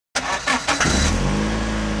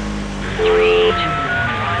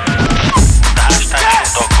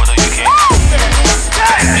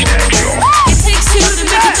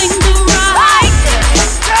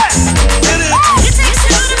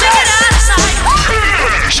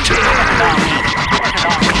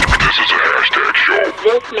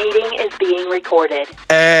recorded.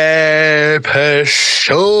 Episode.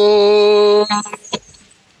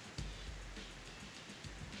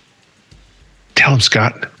 Tell him,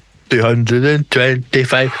 Scott.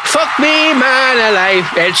 225. Fuck me, man alive.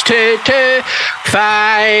 It's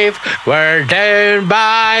 225. We're down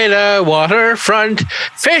by the waterfront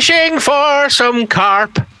fishing for some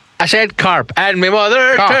carp. I said carp, and my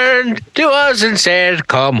mother turned to us and said,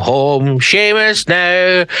 "Come home, Seamus,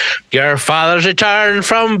 now. Your father's returned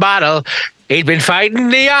from battle. He'd been fighting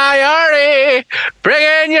the IRA. Bring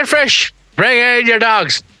in your fish, bring in your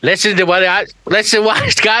dogs. Listen to what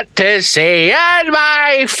he's got to say." And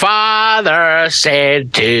my father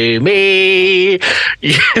said to me,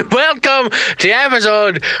 "Welcome to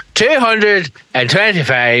episode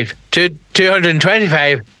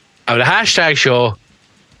 225 of the Hashtag Show.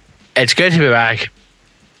 It's good to be back.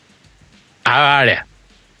 How are you?"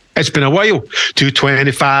 It's been a while.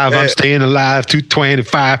 225. I'm staying alive.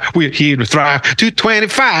 225. We're here to thrive.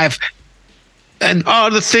 225. And all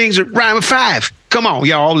the things that rhyme with 5. Come on,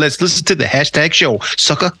 y'all. Let's listen to the Hashtag Show,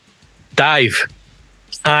 sucker. Dive.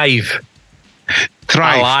 Thrive.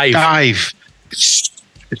 Alive. Dive.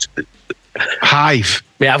 Hive.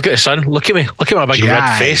 Yeah, I've got a son. Look at me. Look at my big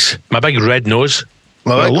red face. My big red nose.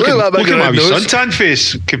 Well, look at my nose. suntan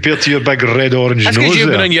face compared to your big red orange That's nose. because you've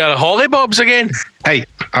been there. on your hollybobs again. Hey,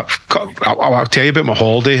 I'll tell you about my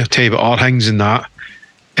holiday. I'll tell you about our things and that.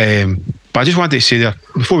 But I just wanted to say there,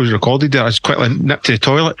 before we recorded there, I just quickly nipped to the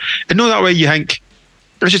toilet. And know that way you think,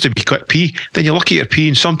 it's just a wee quick pee. Then you look at your pee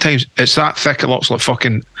and sometimes it's that thick it looks like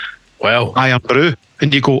fucking iron brew.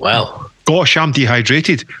 And you go, gosh, I'm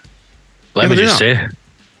dehydrated. Let me just say,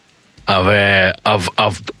 I've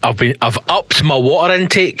upped my water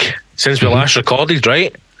intake since we last recorded,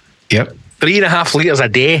 right? Yep. 3.5 litres a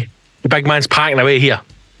day. The big man's packing away here.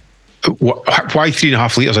 Why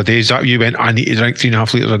 3.5 litres a day? Is that you went, I need to drink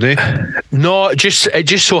 3.5 litres a day? No, it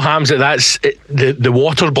just so happens that's the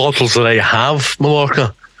water bottles that I have,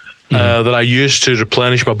 Mallorca, that I use to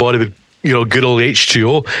replenish my body with, good old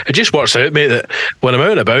H2O. It just works out, mate, that when I'm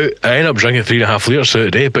out and about, I end up drinking 3.5 litres throughout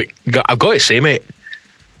the day. But I've got to say, mate,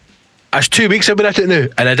 it's 2 weeks I've been at it now,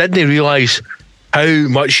 and I didn't realise how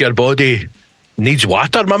much your body needs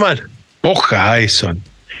water, my man. Oh, aye, son.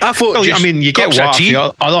 I thought, you get water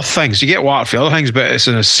for other things. You get water for other things, but it's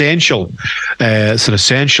an essential. It's an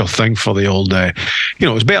essential thing for the old.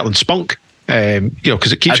 It's better than spunk.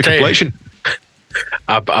 Because it keeps your complexion.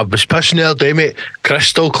 I was pissing the other day, mate.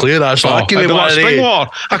 Crystal clear. That's like, give me one of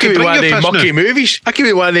the mucky movies. I give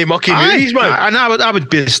me one of the mucky movies, man. And I'd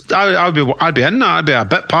be in that. I'd be a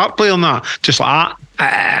bit part player on that, just like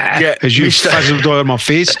that. As you fizzled over my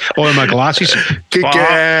face, over my glasses.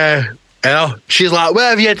 She's like, "What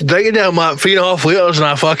have you had to drink in there?" I'm like, 3.5 litres and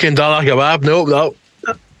I fucking done a kebab. Nope.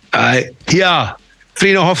 Yeah.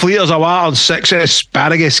 3.5 litres of water and 6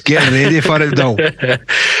 asparagus. Getting ready for it, though.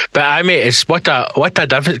 But I mean, it's what a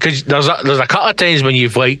difference, because there's a couple of times when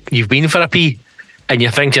you've been for a pee and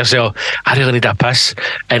you think to yourself, "I really need a piss,"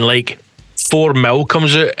 and 4 mil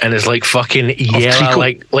comes out and it's like fucking yellow,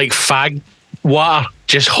 like fag water,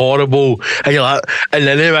 just horrible. And you're like, and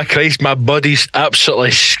then anyway, Christ, my body's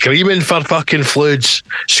absolutely screaming for fucking fluids.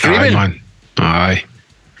 Screaming. Aye, man. Aye.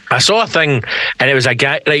 I saw a thing and it was a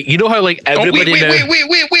guy, you know how everybody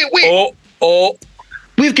wait. Oh.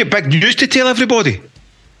 We've got big news to tell everybody.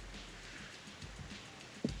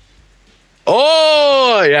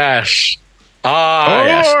 Oh, yes.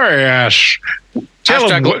 Yes. Tell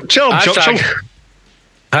them,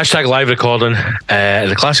 Hashtag live recording,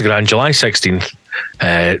 the Classic Grand, July 16th.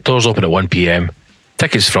 Doors open at 1 p.m.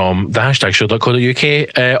 Tickets from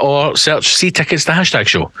thehashtagshow.co.uk or search See Tickets The Hashtag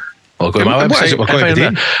Show. Or go to my website.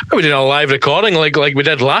 We're doing a live recording like we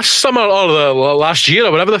did last summer or the last year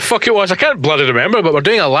or whatever the fuck it was. I can't bloody remember, but we're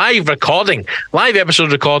doing a live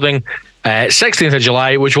episode recording, 16th of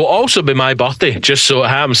July, which will also be my birthday, just so it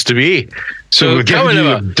happens to be. So we're giving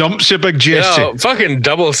you dumps, you big Jesse. Fucking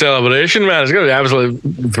double celebration, man. It's going to be absolutely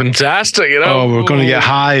fantastic, Oh, we're going to get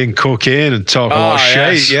high in cocaine and talk a lot of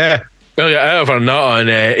shit, yeah. Well, yeah, if I'm not on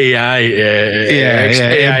AI,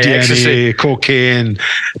 MDMA, ecstasy, cocaine,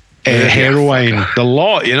 heroin, the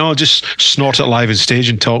lot, just snort it live on stage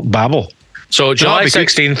and talk babble. So July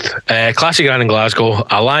 16th, Classic Grand in Glasgow,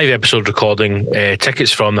 a live episode recording,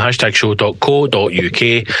 tickets from the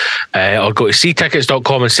hashtagshow.co.uk, or go to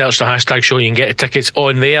seetickets.com and search the hashtag show. You can get the tickets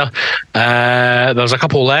on there. There's a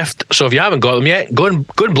couple left, so if you haven't got them yet, go and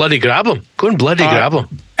bloody grab them. Grab them.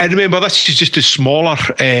 And remember, this is just a smaller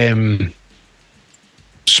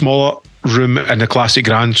room in the Classic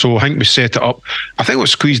Grand, so I think we set it up. I think we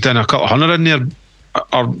squeezed in a couple hundred in there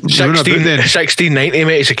are doing about then. 1690,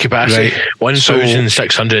 mate, is the capacity. Right.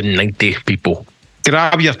 1,690 people.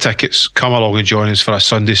 Grab your tickets, come along and join us for a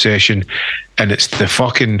Sunday session, and it's the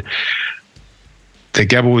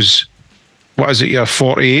Gibbles. What is it? Your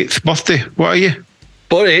 48th birthday? What are you?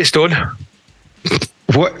 48 stone.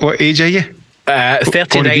 What age are you?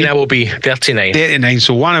 39. I will be 39. 39.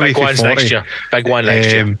 So one away from 40. Next year. Big one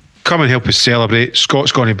next year. Come and help us celebrate.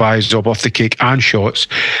 Scott's going to buy us a birthday cake and shots,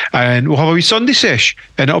 and we'll have a wee Sunday sesh,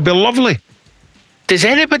 and it'll be lovely. Does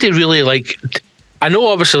anybody really like? I know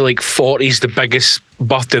obviously like 40 is the biggest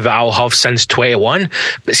birthday that I'll have since 21,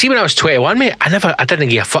 but see when I was 21, mate, I didn't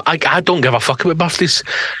give a fuck. I don't give a fuck about birthdays.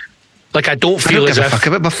 Like I don't feel as if I fuck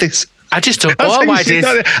about birthdays. I just don't.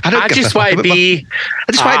 I just want to be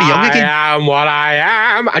young again. I am what I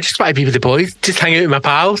am. I just want to be with the boys, just hang out with my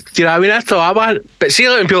pals. Do you know what I mean? That's all I want. But see,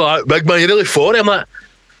 like when people are like, "Big man, you're nearly 40," I'm like,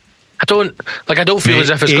 I don't feel as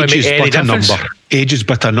if it's going to make any difference. Age is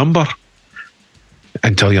but a number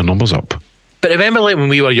until your number's up. But remember, like when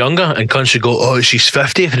we were younger, and cunts would go, "Oh, she's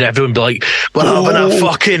 50," and everyone would be like, "We're having a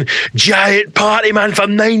fucking giant party, man, for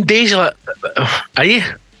 9 days." You're like, are you?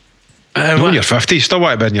 When you're 50, you still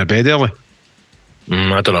want to be in your bed early.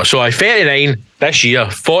 I don't know. So I'm 39 this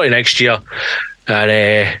year, 40 next year,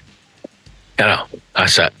 and you know,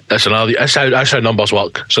 that's it. That's how numbers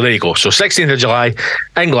work. So there you go. So 16th of July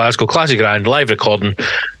in Glasgow, Classic Grand, live recording.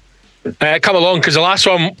 Come along, because the last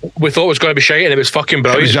one we thought was going to be shite, and it was fucking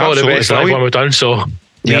brilliant. It's probably the best live one we've done. So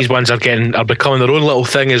these ones are becoming their own little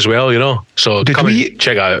thing as well, you know. So come and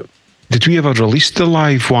check it out. Did we ever release the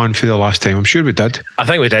live one for the last time? I'm sure we did. I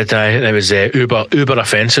think we did. It was uber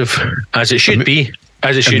offensive, as it should be.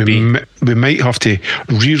 As it should be. We might have to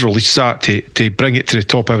re-release that to bring it to the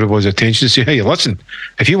top of everybody's attention and say, hey, listen,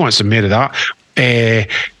 if you want some more of that,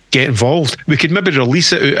 get involved. We could maybe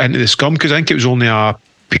release it out into the scum, because I think it was only a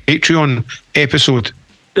Patreon episode.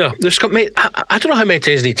 Yeah, the scum, mate, I don't know how many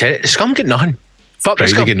times they tell it. The scum get nothing. Fuck the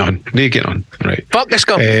scum. They get none. Right. Fuck the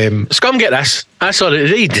scum. Scum get this. I saw it.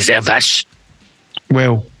 They deserve this.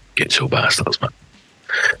 Well, get so bastards, man.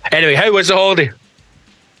 Anyway, how was the holiday?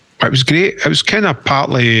 It was great. It was kind of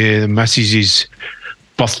partly the missus's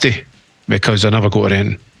birthday, because I never got her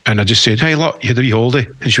in. And I just said, hey, look, you had a wee holiday.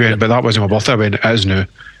 And she went, but that wasn't my birthday. I went, it is now.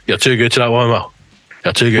 You're too good to that woman, Will.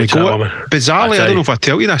 You're too good to that woman. Bizarrely, I don't know if I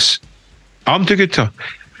tell you this. I'm too good to her.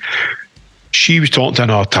 She was talking to an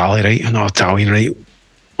Italian, right,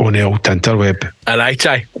 on the old Tinterweb. An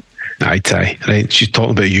Itai, right. She's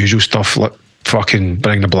talking about the usual stuff, like fucking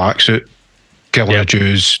bring the blacks out, killing the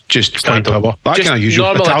Jews, just plain power. That kind of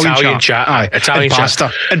usual Italian chat. Aye, Italian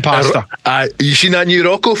pasta. And pasta. You seen that new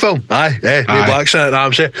Rocco film? Aye. No blacks in it,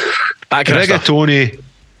 Ramsey. That kind Rigatoni,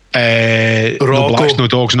 no blacks, no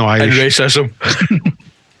dogs, no Irish. And racism.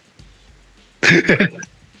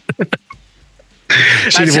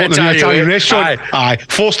 See, they walked in an Italian restaurant. Aye.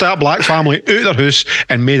 Forced that black family out of their house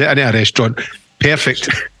and made it into a restaurant. Perfect.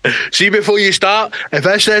 See, before you start, if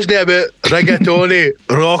this isn't about rigatoni,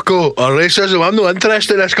 Rocco, or racism, I'm not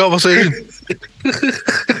interested in this conversation.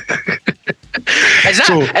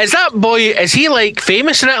 Is that boy, is he like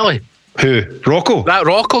famous in Italy? Who? Rocco? That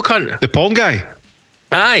Rocco cunt? The porn guy?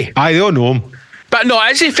 Aye, they all know him. But no,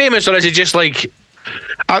 is he famous, or is he just like...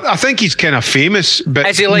 I think he's kind of famous, but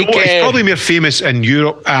is he like, he's probably more famous in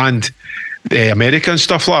Europe and America and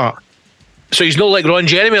stuff like that. So he's not like Ron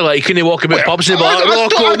Jeremy, like he couldn't walk about pubs and be like,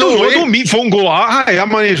 I don't meet folk and go like, hi, I'm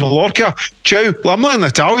my name's Lorca. Ciao. Well, I'm not an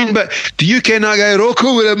Italian, but do you ken that guy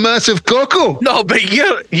Rocco with a massive cocco? No, but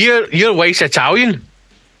your wife's Italian.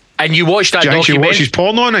 And you watched that documentary. She watches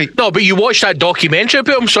porn all night. No, but you watched that documentary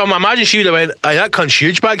about him, so I imagine she would have went, aye, that cunt's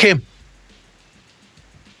huge back him.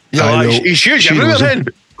 Yeah, he's huge everywhere then.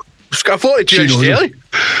 He's got 42 inch daily.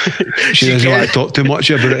 She doesn't like to talk too much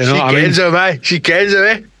about it. You know what I mean? She kens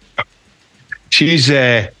him,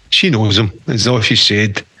 She knows him. As though she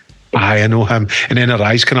said, I know him. And then her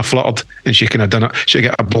eyes kind of fluttered and she kind of done it. She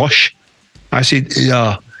got a blush. I said,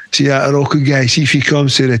 yeah, see that Rocco guy, see if he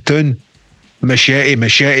comes to the town. Machete.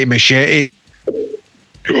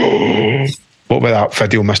 What about that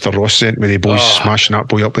video Mr. Ross sent with the boys smashing that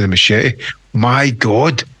boy up with a machete? My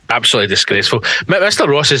God. Absolutely disgraceful. Mr.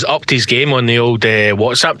 Ross has upped his game on the old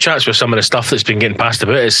WhatsApp chats with some of the stuff that's been getting passed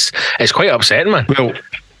about. It's quite upsetting, man. Well,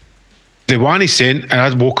 the one he sent, and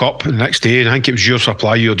I woke up the next day and I think it was your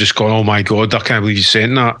reply. You're just going, oh my God, I can't believe you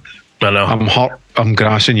sent that. I know. I'm hurt. I'm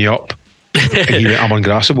grassing you up. And he went, I'm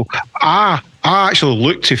ungrassable. I actually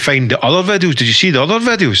looked to find the other videos. Did you see the other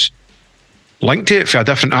videos? Linked to it for a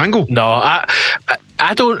different angle. No,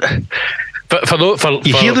 I don't. For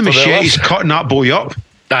you hear the machetes cutting that boy up.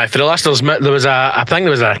 For the listeners, I think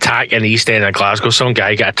there was an attack in the East End of Glasgow. Some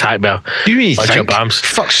guy got attacked by You mean bunch of bombs.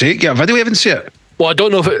 Fuck's sake, get a video, I haven't seen it. Well, I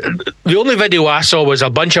don't know if the only video I saw was a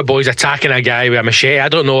bunch of boys attacking a guy with a machete. I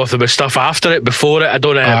don't know if there was stuff after it, before it. I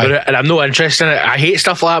don't know about it, and I'm not interested in it. I hate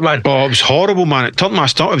stuff like that, man. Oh, it was horrible, man. It turned my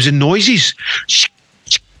stomach. It was the noises.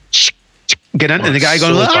 Get into the guy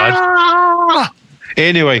going. so bad.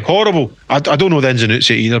 Anyway, horrible. I don't know the ins and outs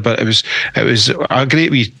of it either, but it was a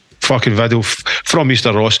great wee fucking video from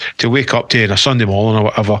Mr. Ross to wake up to on a Sunday morning or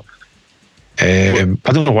whatever. I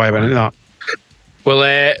don't know why I went into that.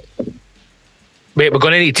 Well, mate, we're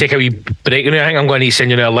going to need to take a wee break now. I think I'm going to need to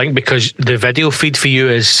send you a link because the video feed for you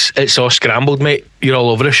it's all scrambled, mate. You're all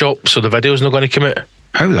over the shop, so the video's not going to come out.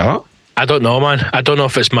 How that? I don't know, man. I don't know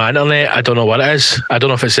if it's my internet. I don't know what it is. I don't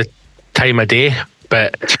know if it's the time of day,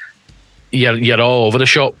 but you're all over the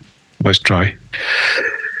shop. Let's try.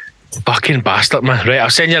 Fucking bastard, man. Right, I'll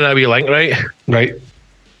send you a wee link, right? Right.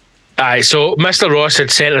 Aye, so Mr. Ross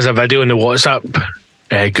had sent us a video in the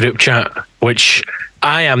WhatsApp group chat, which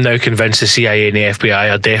I am now convinced the CIA and the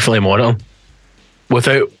FBI are definitely monitoring.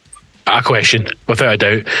 Without a question, without a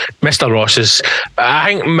doubt. I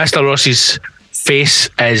think Mr. Ross's face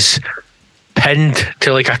is pinned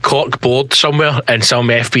to like a cork board somewhere in some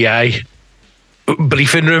FBI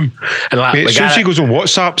briefing room. And Mate, as soon as he goes on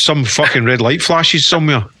WhatsApp, some fucking red light flashes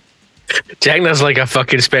somewhere. Do you think there's like a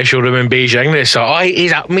fucking special room in Beijing that's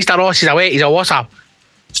Mr. Ross is away, he's a WhatsApp.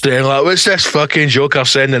 Staying like, what's this fucking joker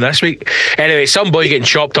sending this week? Anyway, some boy getting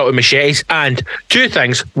chopped up with machetes, and two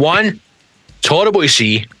things. One, it's horrible to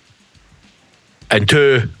see. And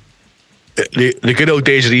two, the good old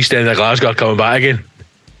days of the East End of Glasgow are coming back again.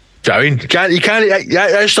 Do you know what I mean? You can't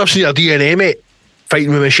that stuff's in your DNA, mate.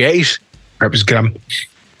 Fighting with machetes. It was grim.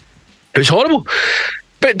 It was horrible.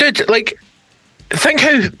 But dude, like, think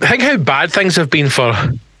how bad things have been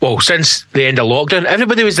since the end of lockdown.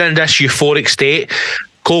 Everybody was in this euphoric state.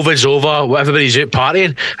 COVID's over, everybody's out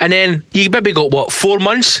partying, and then you maybe got 4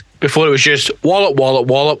 months before it was just wallop.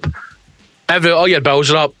 All your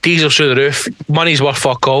bills are up, diesel through the roof, money's worth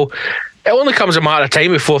fuck all. It only comes a matter of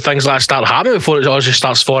time before things like that start happening, before it all just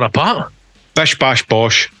starts falling apart. Bish bash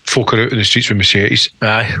bosh, folk are out in the streets with machetes.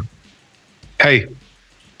 Aye. Hey,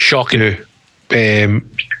 shocking. While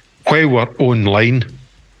we're online,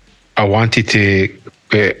 I wanted to.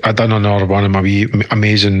 I done another one of my wee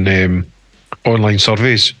amazing online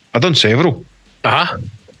surveys. I done several.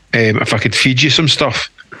 If I could feed you some stuff,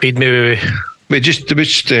 feed me. But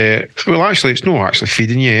well, actually, it's not actually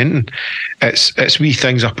feeding you anything. It's wee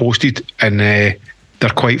things I posted, and they're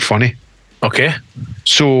quite funny. Okay.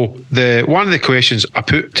 So one of the questions I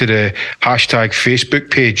put to the hashtag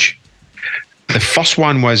Facebook page, the first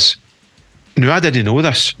one was, no, I didn't know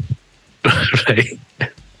this. Right.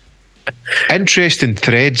 Interesting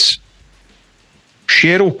threads.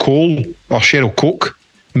 Cheryl Coke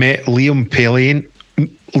met Liam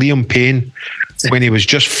Payne when he was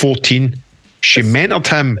just 14. She mentored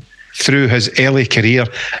him through his early career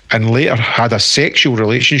and later had a sexual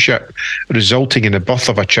relationship resulting in the birth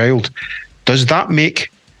of a child. Does that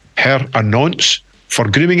make her a nonce for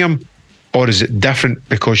grooming him, or is it different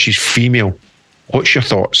because she's female? What's your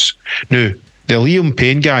thoughts? Now, the Liam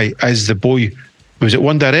Payne guy is the boy, was it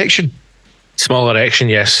One Direction? Small Erection,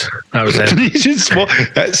 yes. That was it.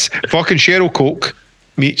 It's fucking Cheryl Coke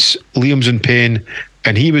meets Liam's in Payne,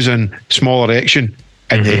 and he was in Small Erection,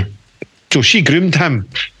 and so she groomed him.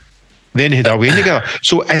 Then had a wedding together.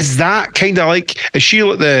 So is that kind of like, is she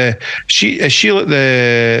like the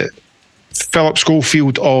Philip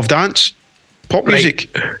Schofield of dance pop music?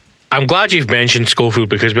 Right. I'm glad you've mentioned Schofield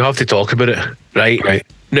because we have to talk about it. Right.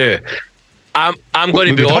 Now, I'm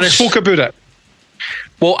going to be honest. Spoke about it.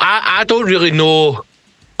 Well, I don't really know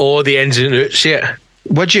all the ins and outs yet.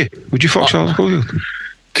 Would you fuck Philip Schofield?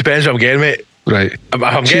 Depends what I'm getting, mate. Right.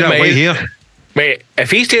 I'm see getting that white hair? Mate,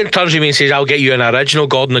 if he's taking turns with me and says, I'll get you an original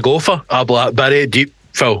Gordon the Gopher, I'll be like, bury it deep,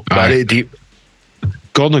 Phil. Bury it deep.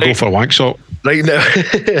 Gordon the Gopher wank sock. Right now.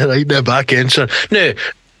 Right now, back in, sir. Now,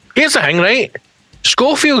 here's the thing, right?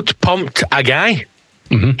 Schofield pumped a guy.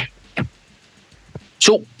 Mm-hmm.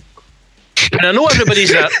 So, and I know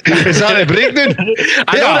everybody's there. Is that a breakdown?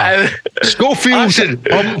 I know that. Schofield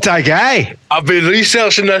pumped a guy. I've been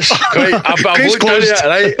researching this. Right? I've looked into it,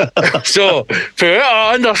 right? So, for what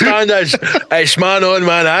I understand is, it's man on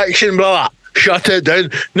man action, brother. Shut it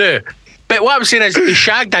down. No, but what I'm saying is, he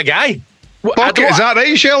shagged a guy. Is that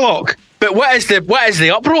right, Sherlock? But what is the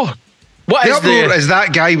uproar? The uproar is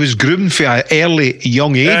that guy was groomed for an early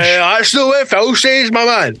young age. That's not what Phil says, my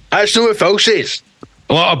man. That's not what Phil says.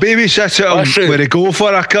 A lot of babysitter him with a go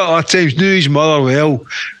for a couple of times, knew his mother well.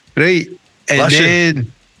 Right. And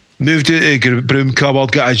then moved to the broom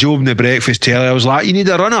cupboard, got a job in the breakfast telly. I was like, you need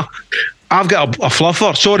a runner? I've got a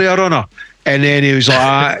fluffer. Sorry, a runner. And then he was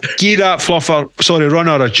like, give that fluffer, sorry,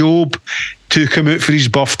 runner a job to come out for his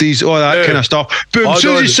birthdays, all that kind of stuff. Boom, as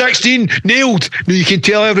soon as he's 16, nailed. Now you can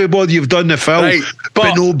tell everybody you've done the film, right,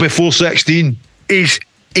 but no, before 16. He's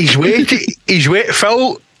wet,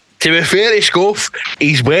 Phil, to be fair to Scoff,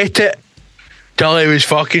 he's wet it till he was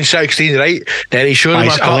fucking 16, right? Then he showed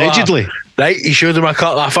him allegedly. Right, he showed him a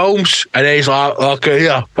couple of films, and then he's like, okay,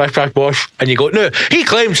 here, bash, bosh. And you go, no, he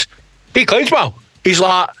claims, well, he's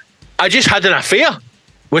like, I just had an affair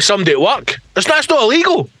with somebody at work. That's not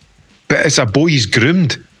illegal. But it's a boy he's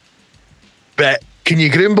groomed. But can you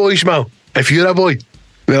groom boys, Mal, if you're a boy?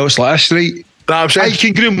 Well, it's like this, right? I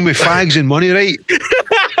can groom with fags and money, right?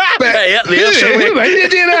 But when you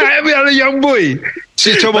do that, we are a young boy.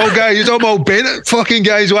 See, some old guys, some old Bennett fucking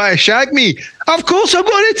guys want to shag me. Of course, I'm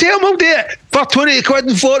going to tell them I'll do it for 20 quid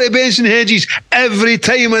and 40 Benson hedges every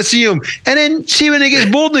time I see him. And then see when he gets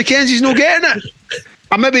bored and Kenzie's not getting it.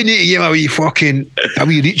 I maybe need to give him a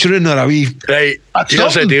wee reach around or a wee. Right,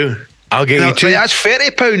 here's the deal. I'll get you two. That's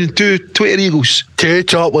 £30 and two 20 Eagles. 2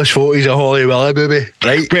 topless photos of Holly Willie, baby.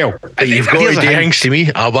 Right? Well, you've got to do things to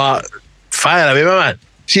me. I'll bat fire away, my man.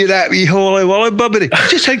 See that wee Holly Willie, baby?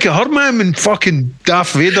 Just think of her, man, and fucking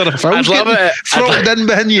Darth Vader. If I was getting throttled in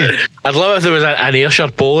behind you. I'd love it if there was an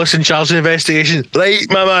Ayrshire police in charge of the investigation. Right,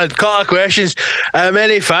 my man, couple of questions. How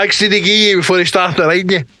many fags did he give you before he started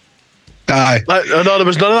riding you? Aye. No, there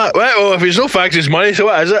was none of that. Well, if there's no fags, it's money, so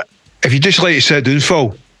what is it? If you just like to sit down,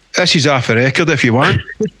 Phil, this is off the record if you want.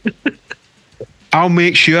 I'll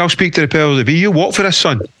make sure, I'll speak to the powers that be. You work for this,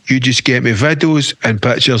 son. You just get me videos and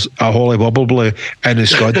pictures of Holly Wobblebly in the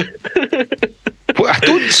scud. I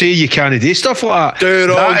don't say you can't do stuff like that.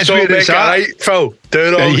 Do wrong, don't make it right, Phil.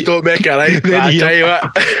 Do wrong, don't make it right. I'll tell you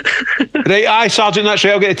what. Right, aye, Sergeant, that's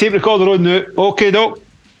right. I'll get a tape recorder on now. Okay, Doc.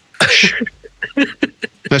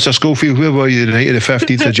 Mr. Schofield, where were you the night of the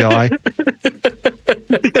 15th of July?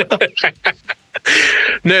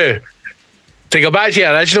 Now, to go back to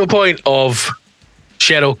your original point of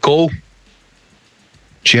Cheryl Cole.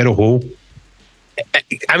 Cheryl Cole.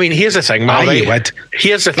 I mean, here's the thing, man. Right?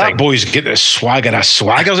 Here's the thing. That boy's getting a swagger of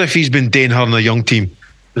swaggers if he's been dating her in a young team.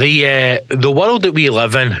 The world that we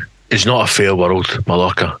live in is not a fair world,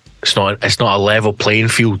 Malaka. It's not a level playing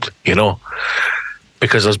field, you know,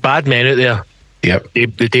 because there's bad men out there. Yep. They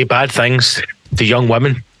do bad things to young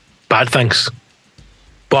women, bad things.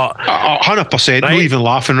 But 100%, right? Not even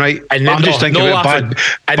laughing, right? And I'm just thinking about bad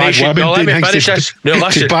women. Let me finish this. No,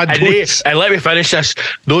 listen. And let me finish this.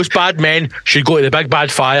 Those bad men should go to the big bad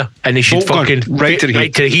fire, and they should fucking right to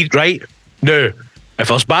the heat. Right? No, if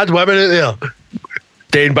there's bad women out there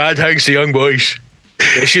doing bad things to young boys,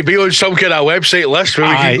 it should be on some kind of website list where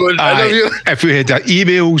we can go and interview. If we had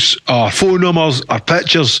emails or phone numbers or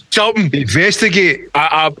pictures, something, investigate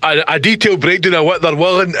a detailed breakdown of what they're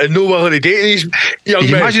willing and no willing to date these young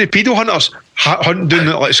men. Imagine the pedo hunters hunting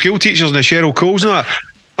down like school teachers and the Cheryl Coles and that.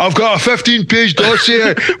 I've got a 15-page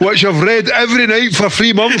dossier which I've read every night for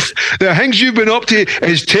 3 months. The things you've been up to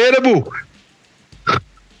is terrible.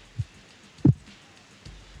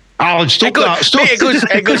 Alan, stop that. Stop. Mate,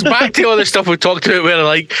 it goes back to all the stuff we talked about where,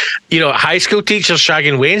 like, you know, high school teachers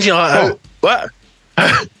shagging Waynes. You're like, what?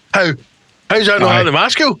 How's that not in my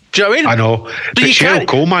school? Do you know what I mean? I know. But Cheryl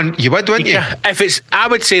Coleman, you would, wouldn't you? I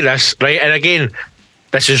would say this, right? And again,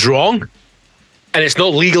 this is wrong, and it's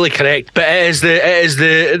not legally correct, but it is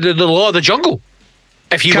the law of the jungle,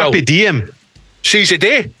 if you will. Carpe diem. Seize the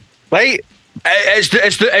day, right? It's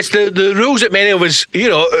the rules that many of us, you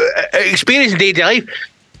know, experience in day-to-day life.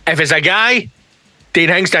 If it's a guy doing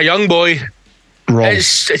things to a young boy, wrong.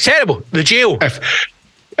 It's terrible. The jail. If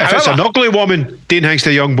it's an ugly woman doing things to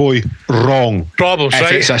a young boy, wrong. Problems, if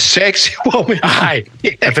right? If it's a sexy woman, aye.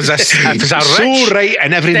 If it's a rich, so right,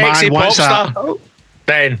 and every man wants that,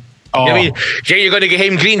 then. You know what I mean? You're going to get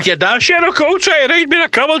him green to your dad. Cheryl Cole try to ride me in a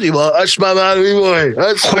cupboard. That's my man, wee boy.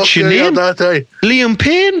 What's your name? Liam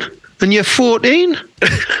Payne. And you're 14?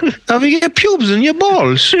 Have you got pubes in your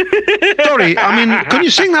balls? Sorry, I mean, can you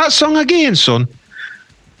sing that song again, son?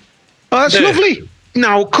 Oh, that's lovely.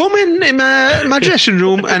 Now, come in my dressing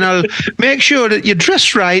room and I'll make sure that you're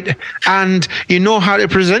dressed right and you know how to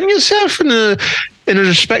present yourself in a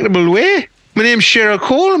respectable way. My name's Cheryl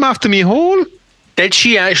Cole. I'm after me hole. Did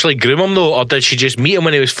she actually groom him, though, or did she just meet him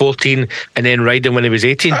when he was 14 and then ride him when he was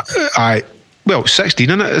 18? Well, 16,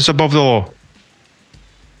 isn't it? It's above the law.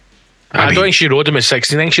 I don't think she rode him at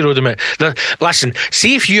 16. I think she rode him at... Listen,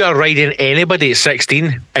 see if you are riding anybody at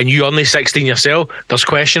 16 and you're only 16 yourself, there's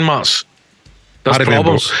question marks. There's I remember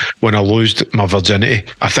problems. When I lost my virginity,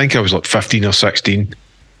 I think I was like 15 or 16,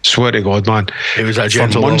 Swear to God, man. He was a For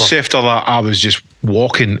gentle months lover. after that, I was just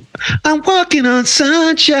walking. I'm walking on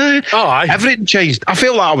sunshine. Oh, aye. Everything changed. I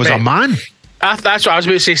felt like I was a Mate. man. That's what I was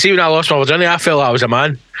about to say. See, when I lost my virginity, I felt like I was a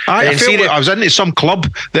man. I And felt see like the- I was into some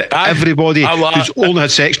club that Aye. everybody I wa- who's only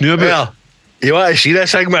had sex knew about. Well, you want to see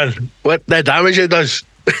this thing, man? What the damage it does?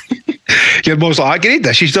 Your mum's like, I get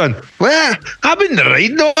dishes done. Well, I've been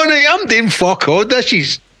riding on it. I'm doing fuck all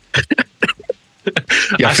dishes.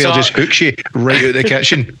 Your I fella saw- just hooks you right out the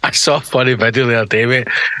kitchen. I saw a funny video the other day, mate,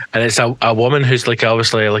 and it's a woman who's like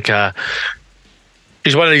obviously like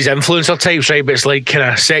she's one of these influencer types, right? But it's like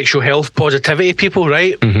kind of sexual health positivity people,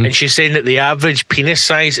 right? And she's saying that the average penis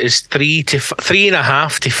size is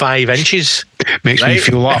 3.5 to 5 inches. Makes me Right.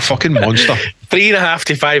 feel like a fucking monster. 3.5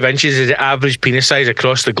 to 5 inches is the average penis size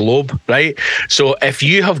across the globe, right? So if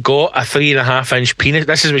you have got a 3.5 inch penis,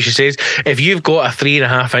 this is what she says. If you've got a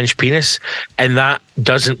 3.5 inch penis and that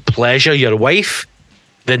doesn't pleasure your wife,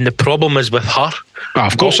 then the problem is with her.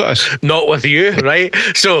 Of course it is. Not with you, right?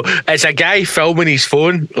 So it's a guy filming his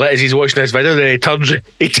phone like, as he's watching this video, then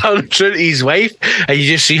he turns to his wife, and you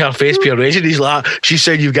just see her face be raging. He's like, "She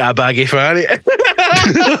said you've got a baggy fanny."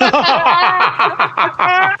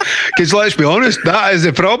 Because let's be honest, that is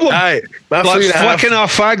the problem. Aye, my Like 3.5 flicking a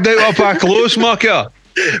fag out up a close mucker.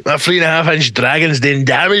 my 3.5 inch dragon's doing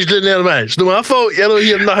damage down there, man. It's not my fault. You're not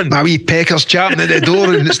hearing nothing. My wee pecker's chapping at the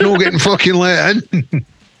door and it's not getting fucking let in.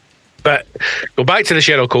 But go back to the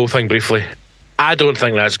Cheryl Cole thing briefly. I don't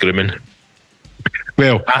think that's grooming.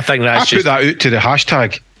 Well, I think I that's put just that out to the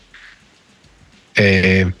hashtag.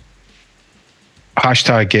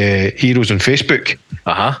 Heroes on Facebook.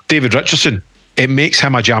 David Richardson. It makes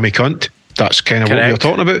him a jammy cunt. That's kind of what we were Correct.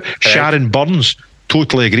 talking about. Sharon Burns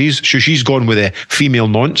totally agrees. So she's gone with a female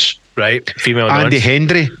nonce. right. Female Andy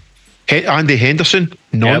nonce. Andy Henderson,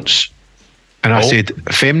 nonce. And I Oh. said,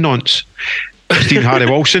 femme nonce. Christine Harry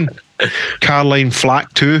Wilson, Caroline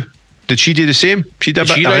Flack too. Did she do the same? She did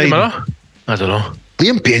Did a she bit of ride him riding. on her? I don't know.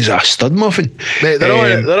 Liam Payne's a stud muffin. Mate, they're all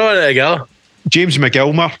Um, they're all in it together. James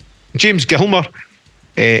Gilmer,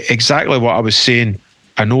 exactly what I was saying.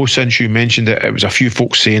 I know since you mentioned it, it was a few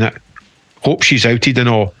folks saying it. Hope she's outed and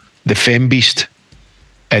all, the femme beast.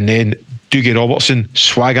 And then Doogie Robertson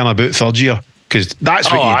swagging about third year. Because that's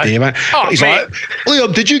what Oh, aye. you do, man. Oh, He's mate. like,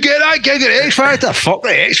 Liam, did you get that gig at X Factor? Fuck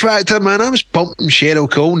the X Factor, man. I was pumping Cheryl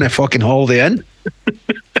Cole in the fucking Holiday Inn.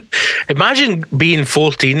 Imagine being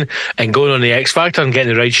 14 and going on the X Factor and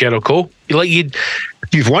getting to ride Cheryl Cole.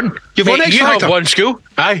 You've won. You've won Mate, X you Factor. have won school.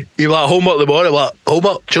 Aye. You're like homework the morning, like,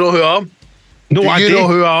 homework, do you know who I am? No, Do I you do. know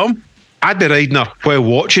who I am? I'd be riding her while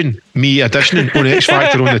watching me auditioning on X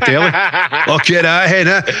Factor on the telly. Look at that,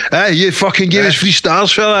 hen, you fucking gave us 3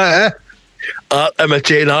 stars for that, Art,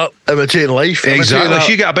 imitating life. imitating Exactly. art.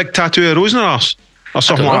 She got a big tattoo of rose in her arse. Or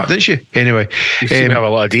something don't like that, didn't she? Anyway, You seem to have a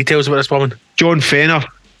lot of details about this woman. John Fenner,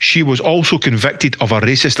 she was also convicted of a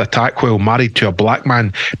racist attack while married to a black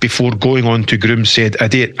man before going on to groom said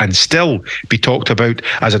idiot and still be talked about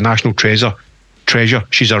as a national treasure.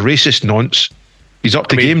 She's a racist nonce. He's up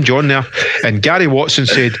to game, John, there. And Gary Watson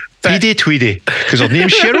said, Tweedy, because her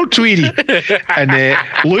name's Cheryl Tweedy. And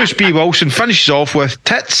Lewis B. Wilson finishes off with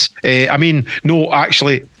tits. No,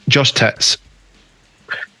 actually, just tits.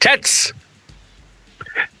 Tits.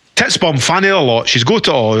 Tits bum fanny a lot. She's got it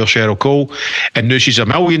all, Cheryl Cole, and now she's a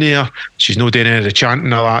millionaire. She's not doing any of the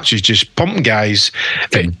chanting or that. She's just pumping guys.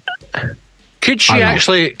 And Could she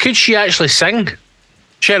actually sing?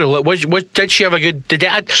 Cheryl, what did she have a good?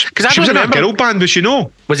 Because I she don't was in a remember. girl band, was she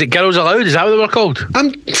no? Was it Girls Aloud? Is that what they were called?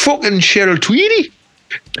 I'm fucking Cheryl Tweedy.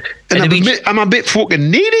 And I'm a bit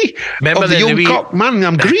fucking needy. Remember of the the young wee- cock, man.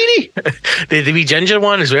 I'm greedy. The wee ginger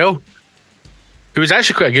one as well, who was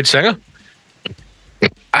actually quite a good singer.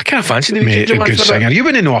 I kind of fancy the wee Mate, ginger a one. good for a bit. singer. You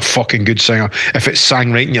wouldn't know a fucking good singer if it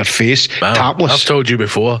sang right in your face, Well, tapless. I've told you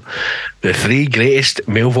before, the 3 greatest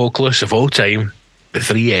male vocalists of all time, the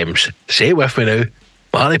 3 M's. Say it with me now: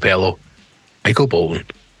 Marty Pello, Michael Bolton,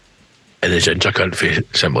 and the ginger cunt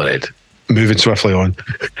for Simple Red. Moving swiftly on.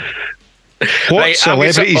 What Right, I've got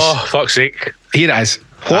celebrities? oh, fuck's sake. Here it is.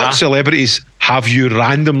 What Ah. celebrities have you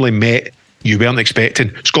randomly met you weren't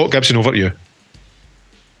expecting? Scott Gibson, over to you.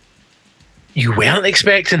 You weren't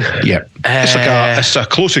expecting? Yeah. It's a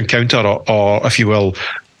close encounter, or if you will,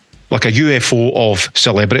 like a UFO of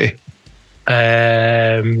celebrity.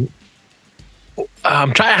 I'm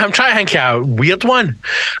trying to think of a weird one.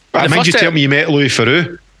 I The mind you first tell me you met Louis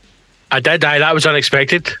Theroux. I did. That was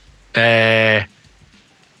unexpected.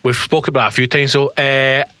 We've spoken about it a few times. So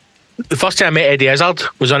the first time I met Eddie Izzard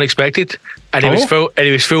was unexpected, and he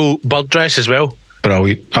was full bird dress as well.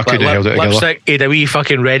 Brilliant. I couldn't have held it together. Lipstick. He had a wee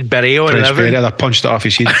fucking red beret on and Prince everything. Beret, I punched it off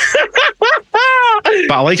his head.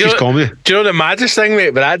 But I like his comedy. Do you know the maddest thing, mate?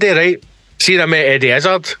 But that day, right? See, I met Eddie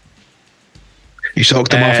Izzard. You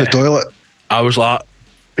sucked him off the toilet. I was like,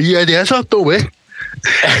 "Are you Eddie Izzard? No way."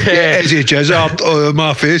 Is he jizzard on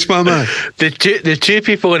my face, my man? The two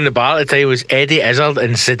people in the bar at the time was Eddie Izzard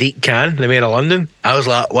and Sadiq Khan, the mayor of London. I was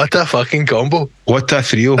like, what a fucking combo. What a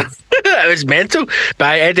trio. It was mental.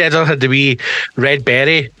 But Eddie Izzard had the wee red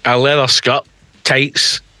beret, a leather skirt,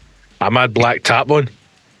 tights, a mad black top on.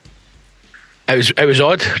 It was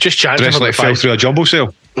odd. Just chatting Dressed for like fell through a jumbo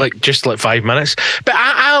cell. Just 5 minutes. But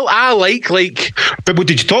I like. But what,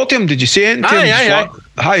 did you talk to him? Did you say anything to him?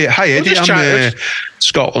 Hi, Eddie. I'm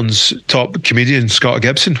Scotland's top comedian, Scott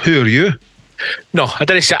Gibson. Who are you? No, I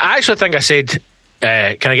didn't say. I actually think I said,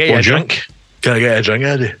 "Can I get you a drink? Can I get you a drink,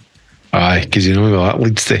 Eddie?" Aye, because you know what that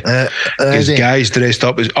leads to. Because guys dressed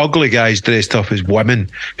up as ugly guys dressed up as women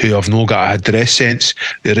who have no got a dress sense.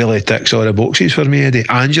 They really ticks all the boxes for me, Eddie.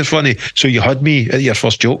 And you're funny, so you had me at your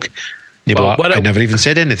first joke. I never even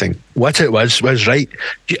said anything. What it was right.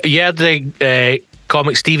 You heard the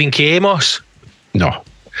comic Stephen K. Amos? No.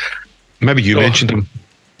 Maybe you mentioned him.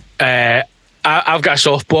 I've got a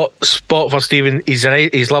soft spot for Stephen. He's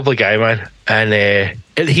a lovely guy, man. And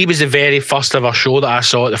he was the very first ever show that I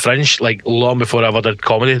saw at the Fringe, like long before I ever did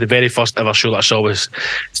comedy. The very first ever show that I saw was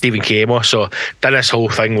Stephen K. Amos. So done this whole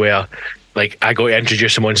thing where like I got to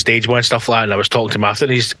introduce him on stage and stuff like that, and I was talking to him after,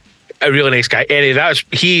 and he's a really nice guy. Anyway,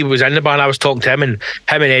 he was in the bar and I was talking to him, and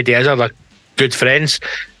Eddie Izzard are good friends,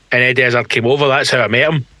 and Eddie Izzard came over. That's how I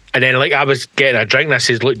met him. And then like I was getting a drink and I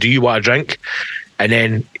says, "Look, do you want a drink?" And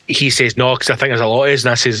then he says no, because I think there's a lot of us.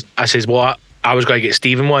 And I says, well, I was going to get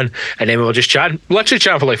Stephen one. And then we were just chatting, literally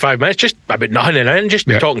chatting for like 5 minutes, just about nothing and just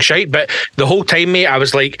talking shite. But the whole time, mate, I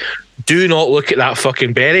was like, do not look at that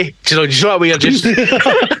fucking berry. Do you know what we are just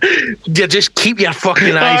you just keep your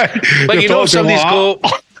fucking eyes. Like, you know, somebody's go.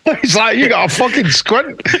 It's like you got a fucking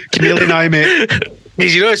squint. Chameleon eye, mate.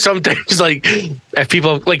 Because you know, sometimes like if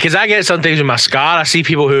people like, because I get sometimes with mascara, I see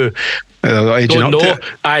people who don't know.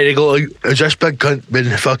 They go like, "Is this big cunt been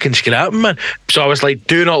fucking scrapping, man?" So I was like,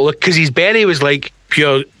 "Do not look," because his berry was like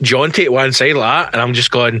pure jaunty at one side like that, and I'm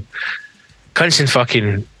just going, "Cunts in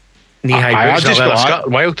fucking knee high boots."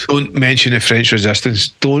 Wild. Don't mention the French Resistance.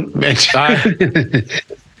 Don't mention.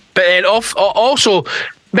 But then also,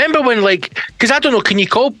 remember when like, because I don't know, can you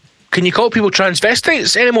call people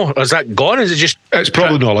transvestites anymore, or is that gone? Is it just? It's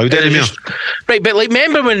probably not allowed anymore. Right, but like,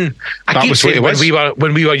 remember when I keep saying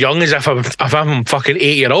when we were young, as if I'm fucking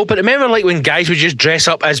 8-year-old. But remember, like when guys would just dress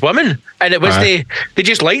up as women, and it wasn't they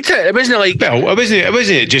just liked it. It wasn't like it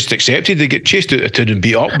wasn't just accepted. They get chased out of town and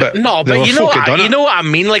beat up. But no, but you know what I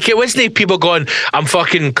mean. Like it wasn't people going, "I'm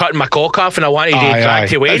fucking cutting my cock off and I wanted to drag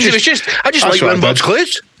to Wayne." It was just I just like wearing Bob's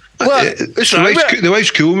clothes. Well, the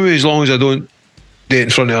wife's cool with me as long as I don't do it in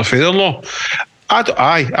front of her father-in-law.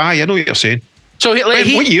 I know what you're saying. So like,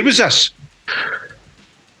 what year was this?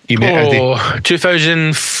 You met Eddie?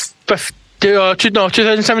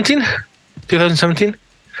 2017. 2017.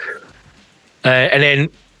 And then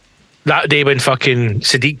that day when fucking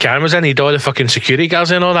Sadiq Khan was in, he'd all the fucking security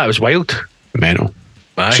guards and all that. It was wild. Mental.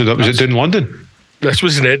 So that was it in London? This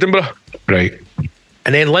was in Edinburgh. Right.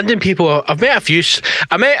 And then London people, I've met a few.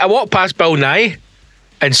 I walked past Bill Nye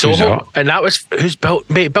in Soho, and that was Bill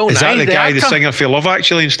Nye. Is that the guy, actor? the singer for Love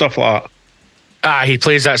Actually and stuff like that? He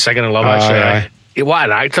plays that singer in Love Actually. What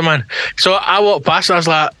an actor, man. So I walked past and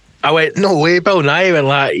I went, "No way, Bill Nye." I went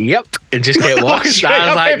like, "Yep," and just kept walking. I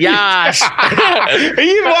was like, "Yes."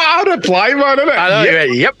 What a reply, man, isn't it? I know. He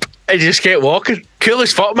went, "Yep," and just kept walking. Cool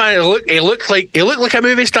as fuck, man. He looked like a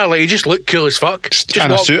movie star. Like he just looked cool as fuck. Just in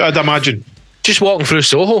a suit, I'd imagine. Just walking through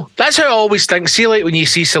Soho. That's how I always think. See, like when you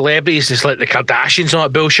see celebrities, it's like the Kardashians and all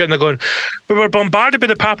that bullshit, and they're going, "We were bombarded by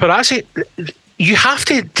the paparazzi." You have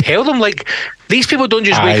to tell them, like, these people don't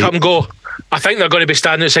just wake up and go, "I think they're going to be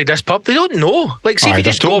standing outside this pub." They don't know. Like, see if you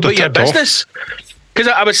just go about your business. Because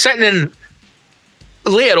I was sitting in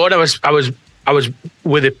later on. I was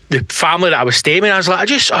with the family that I was staying with. I was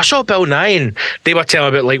like, I saw Bill Nye, and they were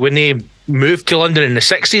telling me about like when they moved to London in the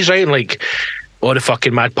 60s, right, and like all the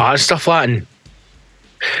fucking mad parties stuff like that. And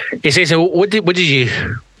he says, what did you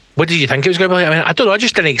think it was going to be like? I mean, I don't know. I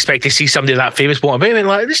just didn't expect to see somebody that famous walk about. I mean,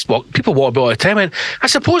 like people walk about all the time. And I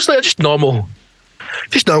suppose they're just normal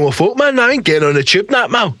folk, man. I ain't getting on the tube,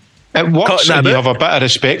 that man. It works, and you have a bit of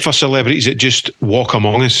respect for celebrities that just walk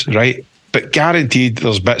among us, right? But guaranteed,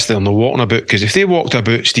 there's bits they're not walking about. Because if they walked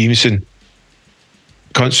about Stevenson,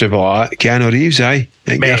 cunts would be like, "Keanu Reeves,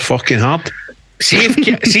 you're fucking hard." See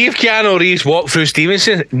if Keanu Reeves walked through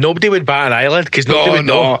Stevenson, nobody would bat an eyelid because nobody would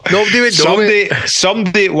know. Nobody would know.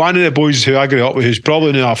 Somebody, one of the boys who I grew up with, who's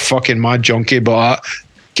probably not a fucking mad junkie, but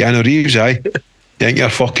Keanu Reeves, You think you're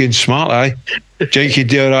fucking smart, aye? Do you think you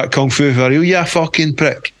do that kung fu for real? You fucking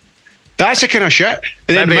prick. That's the kind of shit.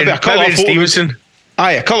 And then maybe a couple of Stevenson.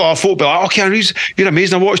 Aye, a couple of folk be like, "Oh, Keanu Reeves, you're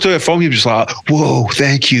amazing. I watched all your film." He was like, "Whoa,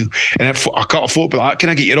 thank you." And then a couple of folk be like, "Can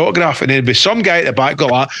I get your autograph?" And then there'd be some guy at the back go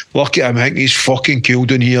like, "Look at him, I think he's fucking cool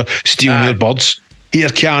down here, stealing your buds. Here,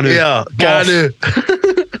 Keanu. Yeah, Keanu.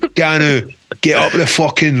 Keanu, get up the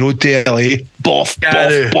fucking road to LA. Boff,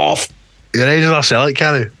 Keanu. boff, boff." You're ready to sell it,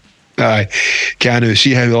 Keanu? Aye, Keanu,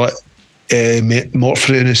 see how like,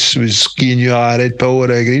 Morpheus was skiing you a red pill or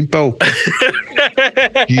a green pill?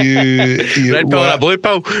 you red pill or a blue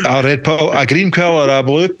pill? A red pill, a green pill or a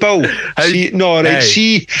blue pill? See.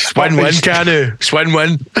 Win-win, Keanu. It's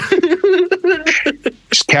win-win.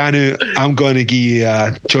 Keanu, I'm going to give you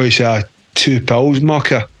a choice of 2 pills,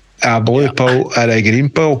 mucker. A blue pill or a green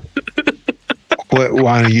pill. What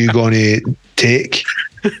one are you going to take?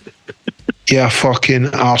 You fucking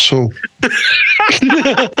arsehole.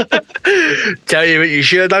 Tell you what you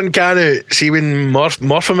should have done, Keanu. See when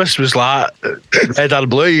Morpheus was like red or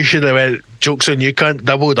blue, you should have went, "Joke's on you, cunt,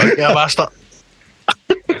 doubled up, you bastard."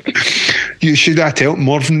 You should have told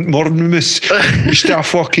Morpheus. You should have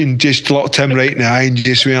fucking just locked him right in the eye and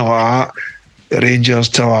just went like that. Rangers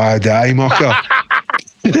till I die, mucker.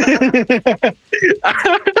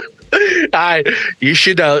 Aye, you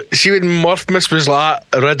should have. See when Morpheus was like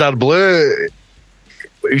red or blue,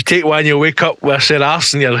 you take one, you wake up with a sore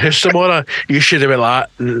arse in your house tomorrow. You should have been like,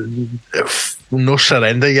 "No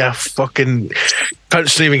surrender, you fucking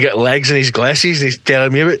can't even get legs in his glasses." He's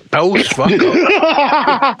telling me about pills. Fuck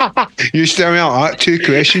off. You still me like that. 2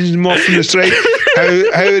 questions, Morpheus, right? How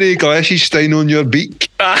are the glasses staying on your beak?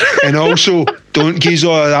 And also, don't geese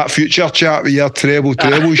all of that future chat with your treble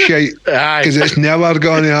shite, because it's never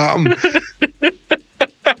going to happen.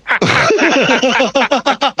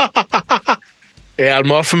 Yeah,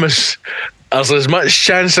 Morpheus, there's as much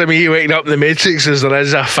chance of me waking up in the Matrix as there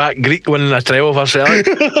is a fat Greek winning a trial for selling.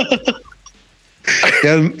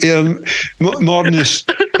 Morpheus,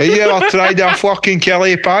 have you ever tried a fucking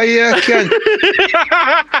Kelly pie, cunt?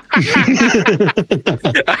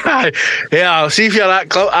 Yeah, I'll see if you're that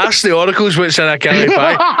close. Ask the oracles what's in a Kelly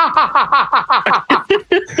pie.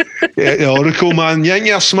 Yeah, the Oracle, man. You think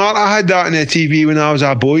you're smart? I had that on the TV when I was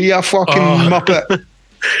a boy, you fucking muppet.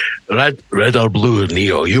 Red or blue,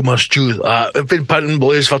 Neo, you must choose. I've been punting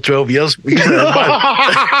blues for 12 years.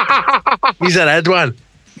 He's a red one.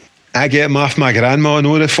 I get them off my grandma. I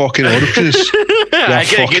know the fucking oracles. They're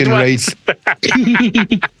fucking right.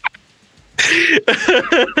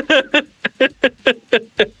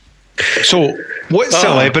 So, what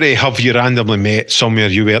celebrity have you randomly met somewhere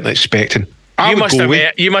you weren't expecting? You must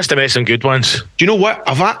have met some good ones. Do you know what?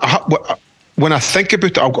 When I think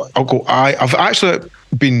about it, I'll go. I've actually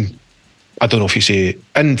been, I don't know if you say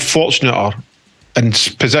unfortunate or in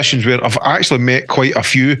positions where I've actually met quite a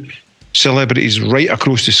few celebrities right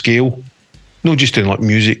across the scale, not just in like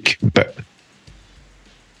music, but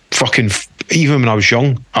fucking even when I was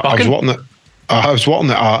young, I was working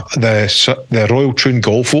at the Royal Troon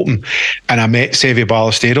Golf Open, and I met Seve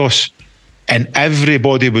Ballesteros, and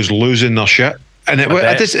everybody was losing their shit. And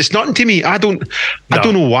it's nothing to me. I don't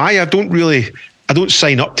know why. I don't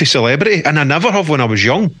sign up to celebrity, and I never have when I was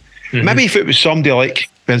young. Mm-hmm. Maybe if it was somebody like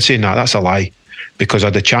Ben saying that's a lie, because I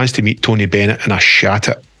had the chance to meet Tony Bennett and I shat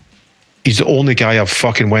it. He's the only guy I've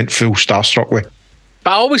fucking went full starstruck with.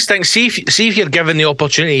 But I always think, see if you're given the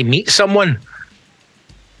opportunity to meet someone,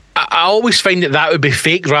 I always find that would be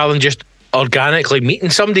fake rather than just organically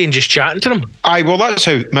meeting somebody and just chatting to them. Aye, well, that's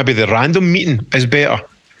how maybe the random meeting is better.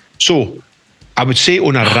 So I would say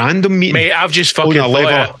on a random meeting, mate, I've just thought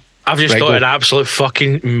an absolute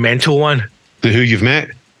fucking mental one. Who you've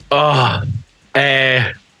met? Oh,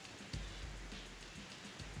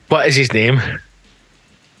 what is his name?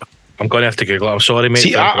 I'm going to have to Google it. I'm sorry, mate.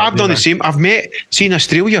 See, I've done the same. I've seen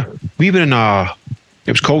Australia. We were in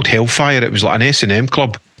it was called Hellfire. It was like an S&M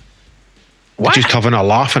club. What? Just having a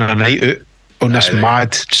laugh and a night out on this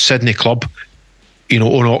mad Sydney club,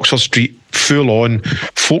 on Oxford Street, full on.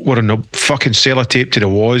 Folk were in the fucking sellotape to the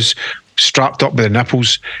walls, strapped up by the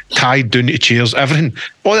nipples, tied down to chairs, everything.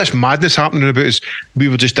 All this madness happening about us. We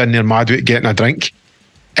were just in there mad with getting a drink.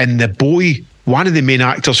 And the boy, one of the main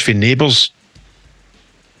actors for Neighbours,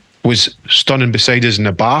 was standing beside us in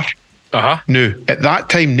the bar. Uh-huh. Now, at that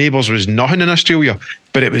time, Neighbours was nothing in Australia,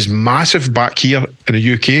 but it was massive back here in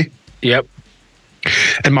the UK. Yep.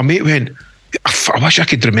 And my mate went, I wish I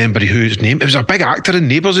could remember whose name. It was a big actor in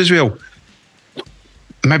Neighbours as well.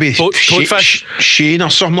 Maybe Toadfish? Shane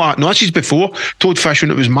or something like that. No, this is before Toadfish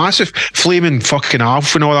when it was massive. Flaming fucking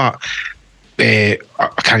Alf and all that. I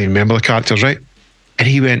can't even remember the characters, right? And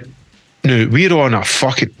he went, No, we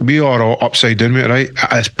are all upside down, mate, right,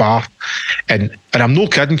 at this bar. And I'm no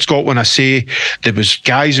kidding, Scott, when I say there was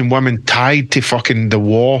guys and women tied to fucking the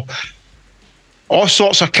wall. All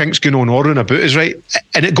sorts of kinks going on all around about us, right?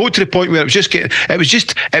 And it got to the point where it was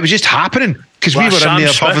just happening because we were in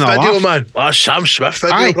there having a laugh. Man. Last Sam Smith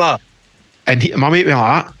video, bro. And my mate went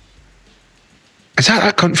like that. Is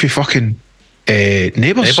that country fucking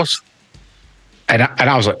Neighbours? And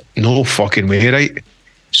I was like, no fucking way, right?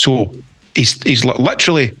 So he's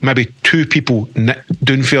literally maybe two people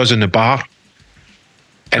down for us in the bar.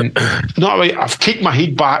 And not right, I've taken my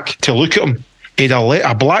head back to look at him. He had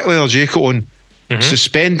a black leather jacket on,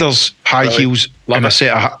 suspenders, high heels, and a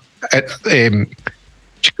set of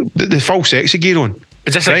the full sexy gear on.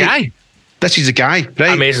 Is this a guy? This is a guy,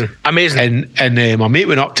 right? Amazing. And my mate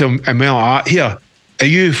went up to him and went like, here, are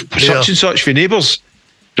you such and such for Neighbours?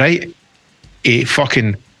 Right? He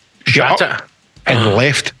fucking shut it and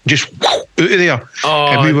left, just out of there.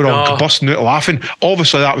 And we were all busting out laughing.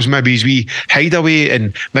 Obviously, that was maybe his wee hideaway,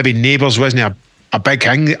 and maybe Neighbours wasn't a big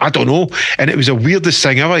thing. I don't know. And it was the weirdest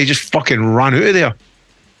thing ever. He just fucking ran out of there.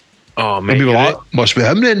 Oh, man. And we were like, must be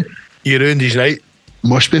him then. You ruined his night.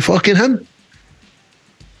 Must be fucking him.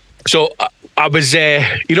 So I was,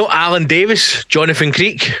 Alan Davis, Jonathan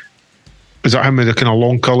Creek. Was that him with the kind of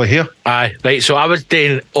long curly hair? Aye, right. So I was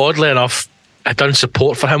doing, oddly enough, I done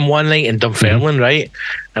support for him one night in Dunfermline, right?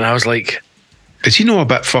 And I was like, is he a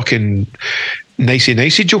bit fucking nicey,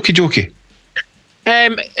 jokey?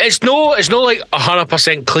 It's no like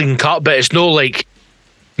 100% clean cut, but it's no like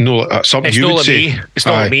something it's you would like say. Me. It's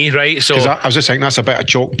not like me, right? So I was just thinking that's a bit of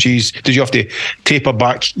chalk cheese. Did you have to taper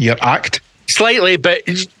back your act? Slightly, but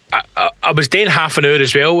I was doing half an hour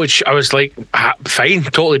as well, which I was like, fine,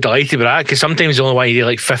 totally delighted with that, because sometimes the only way you do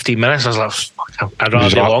like 15 minutes, I was like, fuck, I'd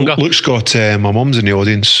rather do longer. Look, Scott, my mum's in the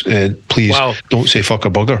audience. Please don't say fuck a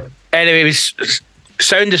bugger. Anyway, he was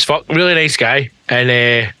sound as fuck, really nice guy.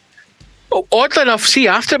 And oddly enough, see,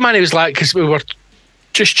 after, man, he was like, because we were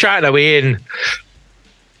just chatting away, and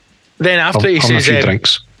then after he says, a few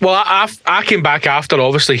drinks. Well, I came back after,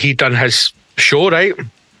 obviously, he'd done his show, right?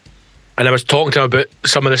 And I was talking to him about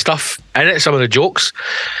some of the stuff in it, some of the jokes.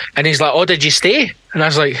 And he's like, oh, did you stay? And I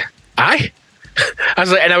was like, aye. I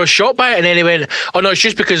was like, and I was shocked by it. And then he went, oh, no, it's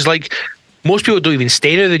just because, like, most people don't even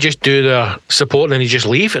stay there. They just do their support and then they just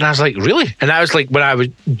leave. And I was like, really? And that was like when I was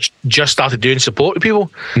just started doing support with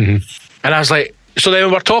people. Mm-hmm. And I was like, so then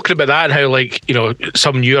we were talking about that and how, like,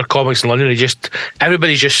 some newer comics in London,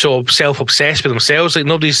 everybody's just so self-obsessed with themselves. Like,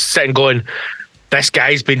 nobody's sitting going, this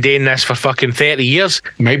guy's been doing this for fucking 30 years.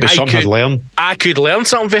 Maybe something I'd learn. I could learn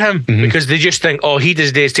something for him, because they just think, oh, he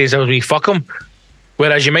does this, with me, fuck him.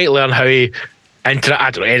 Whereas you might learn how he interact.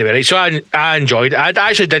 I don't know, anyway, right? So I enjoyed it. I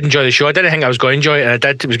actually did enjoy the show. I didn't think I was going to enjoy it, and I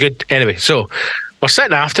did. It was good. Anyway, so we're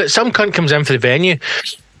sitting after it. Some cunt comes in for the venue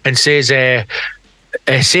and says,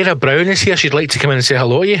 Sarah Brown is here. She'd like to come in and say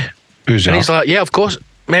hello to you. Who's that? And he's like, yeah, of course.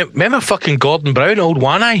 Remember fucking Gordon Brown, old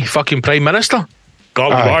one-eye, fucking Prime Minister?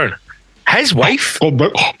 Gordon Brown. His wife,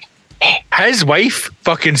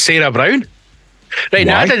 fucking Sarah Brown. Right.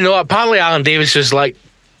 Now, I didn't know. Apparently, Alan Davis was like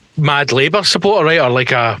mad Labour supporter, right, or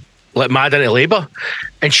like mad into Labour.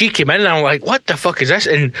 And she came in, and I'm like, what the fuck is this?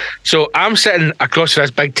 And so I'm sitting across from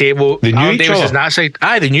this big table. Alan Davis is on that side.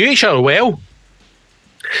 Aye, they knew each other well.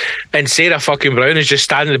 And Sarah fucking Brown is just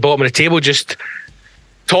standing at the bottom of the table, just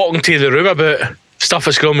talking to the room about stuff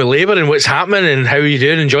that's going on with Labour and what's happening and how you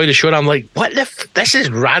doing, enjoy the show. And I'm like, what this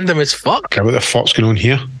is random as fuck. Okay, what the fuck's going on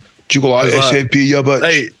here? Do you go like SNP, yeah, but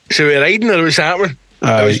so we're riding or what's happening?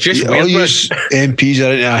 It was just weird. All you MPs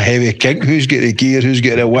are into a heavy kink. Who's getting the gear? Who's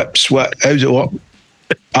getting the whips? How's it work?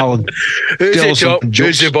 Alan, who's the top?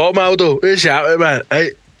 Who's the bottom, Aldo? Who's happening, man?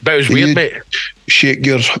 But it was weird, mate. Shake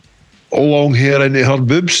your long hair into her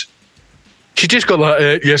boobs. She just got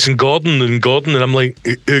that, yes, and Gordon, and I'm like,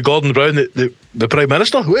 Gordon Brown, the Prime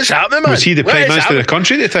Minister? What's happening, man? Was he the Prime Minister of the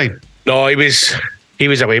country at the time? No, he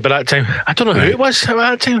was away by that time. I don't know who it was at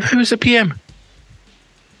that time. Who was the PM?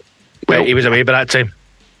 Well, he was away by that time.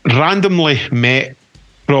 Randomly met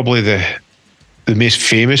probably the most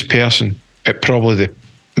famous person at probably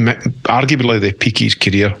arguably the peak of his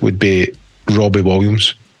career would be Robbie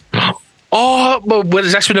Williams. Oh, well,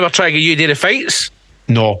 was this when they were trying to get you to do the fights?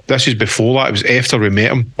 No, this is before that. It was after we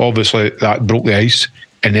met him. Obviously, that broke the ice,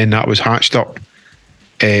 and then that was hatched up.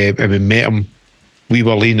 And we met him. We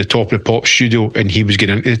were laying the top of the pop studio, and he was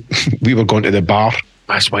getting into. We were going to the bar.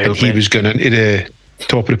 That's wild. And he was going into the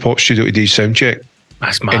top of the pop studio to do his sound check.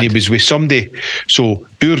 That's mad. And he was with somebody. So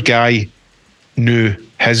our guy knew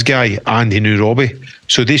his guy, and he knew Robbie.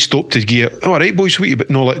 So they stopped to get, all right, boys, what you? But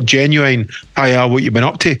no, like genuine. Aye, what you been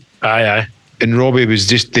up to? Aye. And Robbie was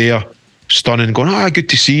just there. stunning, going, good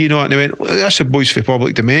to see you, and they went, that's the boys for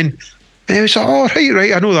Public Domain. And he was like, oh,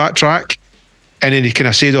 right, I know that track. And then he kind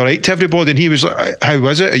of said, all right to everybody, and he was like, how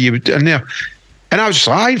was it? Are you in there? And I was just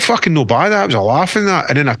like, I ain't fucking no bad. I was laughing at that.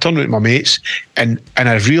 And then I turned to my mates, and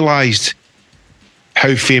I realised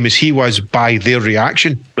how famous he was by their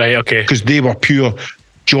reaction. Right, okay. Because they were pure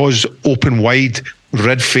jaws open wide,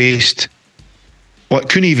 red-faced, like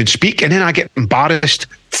couldn't even speak. And then I get embarrassed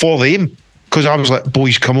for them because I was like,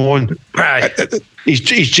 boys, come on. Right. He's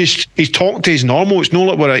talking to his normal. It's not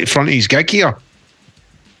like we're at the front of his gig here.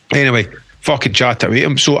 Anyway, fucking chat away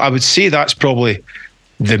him. So I would say that's probably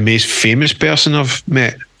the most famous person I've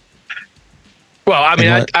met. Well, I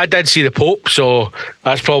mean, I did see the Pope, so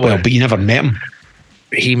that's probably... Well, but you never met him.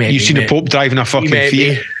 He met me. You seen the Pope driving a fucking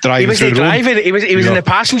Fiat? Driving he was through driving. He was in the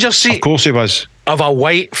passenger seat. Of course he was. Of a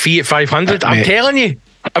white Fiat 500. I'm telling you.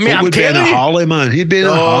 I mean, I'm telling you. A Harley, man. He'd be in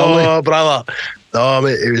a Harley. Oh, brother. No,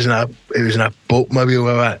 mate, he was in a boat mobile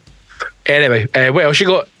with that. Anyway, what else you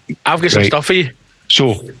got? I've got some stuff for you.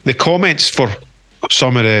 So, the comments for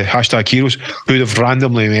some of the hashtag heroes who have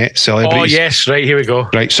randomly met celebrities. Oh, yes, right, here we go.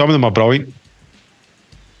 Right, some of them are brilliant.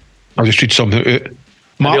 I'll just read some out.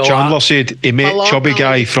 Mark Chandler said he met chubby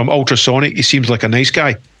guy from Ultrasonic. He seems like a nice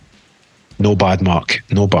guy. No bad, Mark.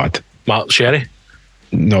 No bad. Mark Sherry?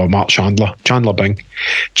 No, Mark Chandler. Chandler Bing.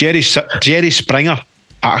 Jerry Springer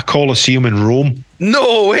at a Coliseum in Rome.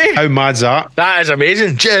 No way. How mad's that? That is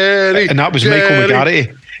amazing. Jerry. And that was Michael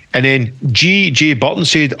McGarity. And then G.J. Burton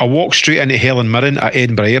said, I walked straight into Helen Mirren at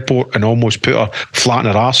Edinburgh Airport and almost put her flat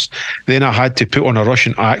in her arse. Then I had to put on a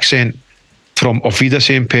Russian accent from Auf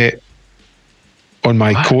Wiedersehen Pet on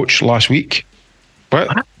my coach last week.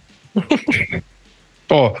 What?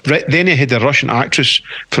 Oh, right. Then he had a Russian actress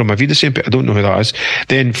from Auf Wiedersehen Pet. I don't know who that is.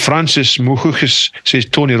 Then Francis Muchus says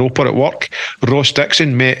Tony Roper at work. Ross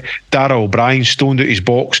Dixon met Dara O'Brien stoned out his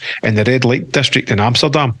box in the red light district in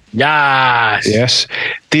Amsterdam. Yes.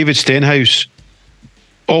 David Stenhouse.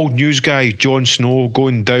 Old news guy Jon Snow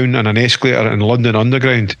going down in an escalator in London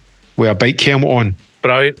Underground with a bike helmet on.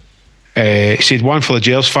 Brilliant. He said, one for the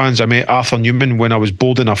Gers fans, I met Arthur Newman when I was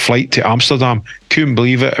boarding a flight to Amsterdam. Couldn't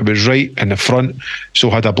believe it. It was right in the front, so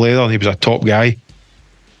had a blather, and he was a top guy.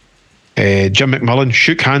 Jim McMillan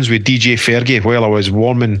shook hands with DJ Fergie while I was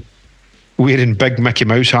wearing big Mickey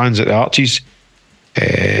Mouse hands at the Arches.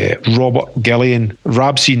 Robert Gillian,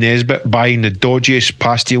 Rabsy Nesbitt buying the dodgiest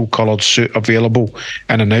pastel coloured suit available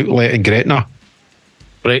in an outlet in Gretna.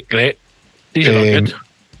 Great. These are good.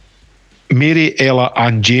 Mary, Ella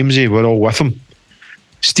and Jamesy were all with him.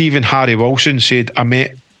 Stephen Harry Wilson said, I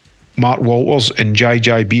met Mark Walters in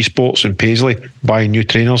Jai B Sports in Paisley buying new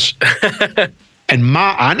trainers. And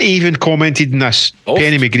my auntie even commented on this.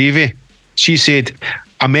 Penny McGreevy. She said,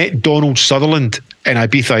 I met Donald Sutherland in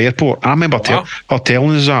Ibiza Airport. I remember her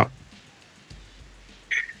telling us that.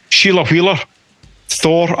 Sheila Wheeler,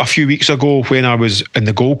 Thor a few weeks ago when I was in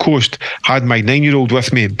the Gold Coast, had my 9-year-old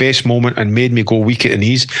with me, best moment, and made me go weak at the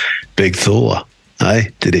knees. Big Thor, aye?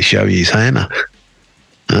 Did he show you his hammer?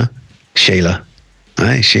 Huh? Sheila,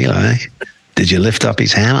 aye? Did you lift up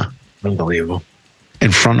his hammer? Unbelievable.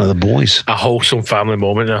 In front of the boys. A wholesome family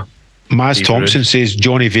moment there. Maz Thompson says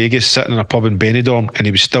Johnny Vegas sitting in a pub in Benidorm and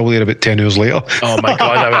he was still there about 10 hours later. Oh my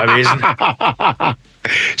God, that was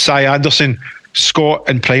amazing. Cy Anderson, Scott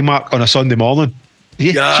in Primark on a Sunday morning.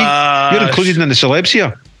 Yeah, you're included in the celebs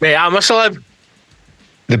here. Mate, I'm a celeb.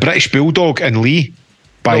 The British Bulldog in Lee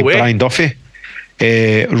by Brian Duffy.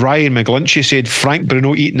 Ryan McGlinchey said Frank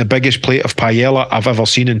Bruno eating the biggest plate of paella I've ever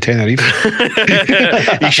seen in Tenerife.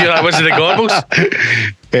 You sure that wasn't the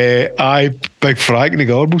Gorbals? Aye, Big Frank and the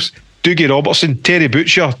Gorbals. Doogie Robertson, Terry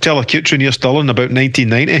Butcher, Telacutri near Stirling about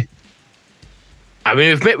 1990. I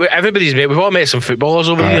mean, we've all met some footballers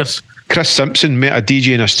over the years. Chris Simpson met a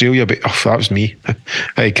DJ in Australia, but that was me.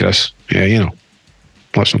 Hey, Chris. Yeah,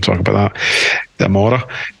 let's not talk about that. The Mora.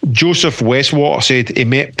 Joseph Westwater said he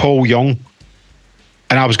met Paul Young,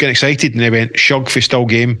 and I was getting excited, and he went shug for still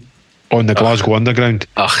game on the Glasgow Underground.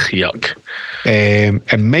 Yuck.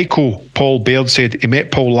 And Michael Paul Baird said he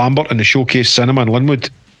met Paul Lambert in the Showcase Cinema in Linwood.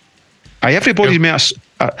 Everybody's met us.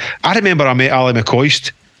 I remember I met Ali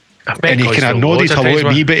McCoist. And he kind of nodded hello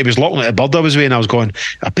at me, but he was looking at the bird I was with, and I was going,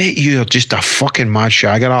 I bet you're just a fucking mad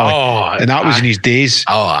shagger, Ali. And that was in his days.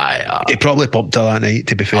 He probably pumped her that night,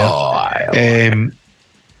 to be fair.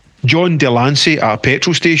 John Delancey at a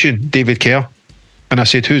petrol station, David Kerr. And I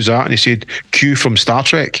said, who's that? And he said, Q from Star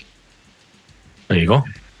Trek. There you go.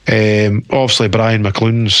 Obviously, Brian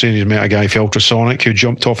McClune saying he's met a guy for Ultrasonic who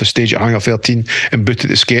jumped off the stage at Hangar 13 and booted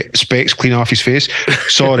the specs clean off his face.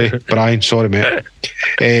 Sorry, Brian. Sorry, mate.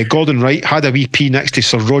 Gordon Wright had a wee pee next to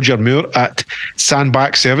Sir Roger Moore at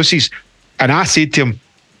Sandbach Services. And I said to him,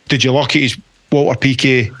 did you look at his Walter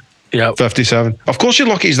PK 57? Of course you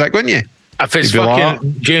look at his dick, wouldn't you? If it's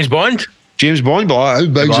fucking James Bond. James Bond, but like, how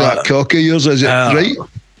big's that cock of yours? Is it right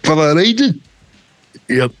for the riding?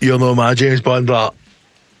 You're no my James Bond, but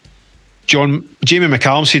Jamie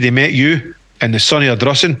McCallum said he met you in the sunny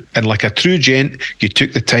Ardrossan, and like a true gent, you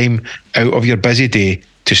took the time out of your busy day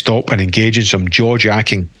to stop and engage in some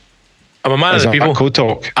jaw-jacking. I'm a man of the people.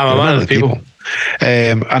 Talk. I'm a man of the people.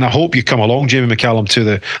 And I hope you come along, Jamie McCallum, to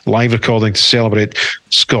the live recording to celebrate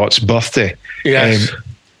Scott's birthday. Yes.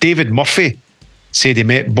 David Murphy said he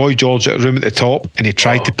met Boy George at a room at the top and he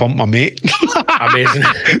tried to pump my mate. Amazing.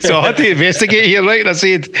 So I had to investigate here, right? And I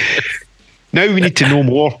said, now we need to know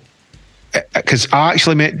more. Because I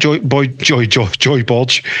actually met Joy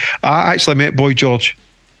Borge. I actually met Boy George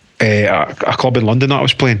at a club in London that I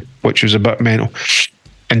was playing, which was a bit mental.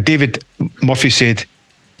 And David Murphy said,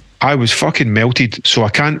 I was fucking melted, so I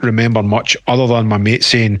can't remember much other than my mate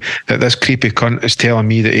saying that this creepy cunt is telling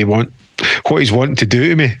me that what he's wanting to do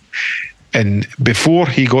to me. And before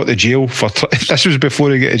he got to jail this was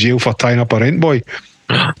before he got to jail for tying up a rent boy.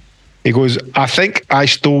 He goes, I think I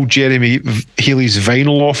stole Jeremy Healy's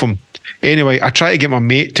vinyl off him. Anyway, I tried to get my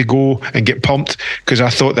mate to go and get pumped because I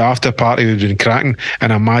thought the after party would have been cracking,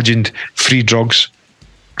 and I imagined free drugs.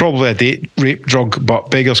 Probably a date rape drug, but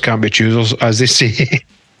beggars can't be choosers, as they say.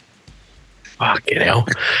 Fucking hell.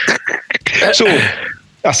 So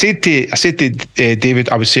I said to David,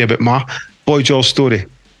 I would say about my Boy George story.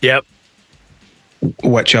 Yep.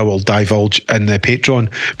 Which I will divulge in the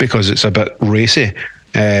Patreon because it's a bit racy.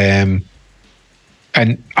 And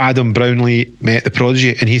Adam Brownlee met the Prodigy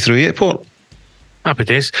in Heathrow Airport. Happy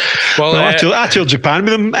days. Well, I toured Japan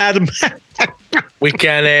with him, Adam. we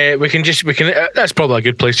can. That's probably a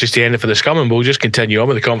good place just to end it for the scum, and we'll just continue on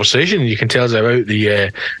with the conversation. You can tell us about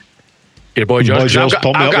your Boy George. I've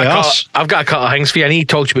got a couple of things for you. I need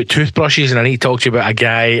to talk to you about toothbrushes, and I need to talk to you about a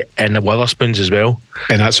guy in the Wetherspoons as well.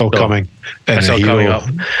 And that's all coming. That's all coming up.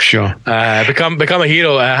 Sure. Become a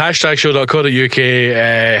hero. #show.co.uk.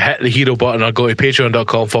 Hit the hero button or go to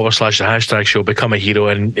patreon.com/the hashtag show. Become a hero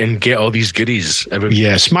and get all these goodies.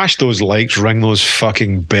 Yeah, smash those likes, ring those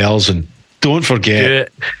fucking bells, and don't forget. Do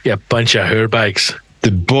it, you bunch of hairbags.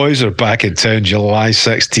 The boys are back in town July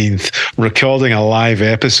 16th, recording a live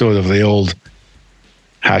episode of the old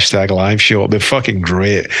 #live show. It'll be fucking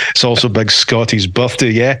great. It's also Big Scotty's birthday,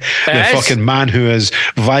 yeah? The fucking man who is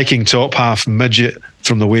Viking top half midget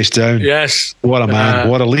from the waist down. Yes. What a man.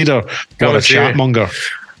 What a leader. What a chatmonger.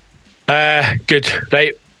 Good.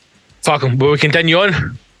 Right. Fuck him. Will we continue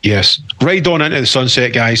on? Yes. Ride on into the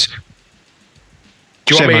sunset, guys.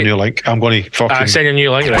 Do you send want me a new link. I'm going to fucking... send you a new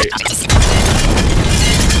link, right?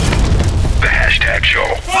 The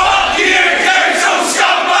 #show. Fuck you,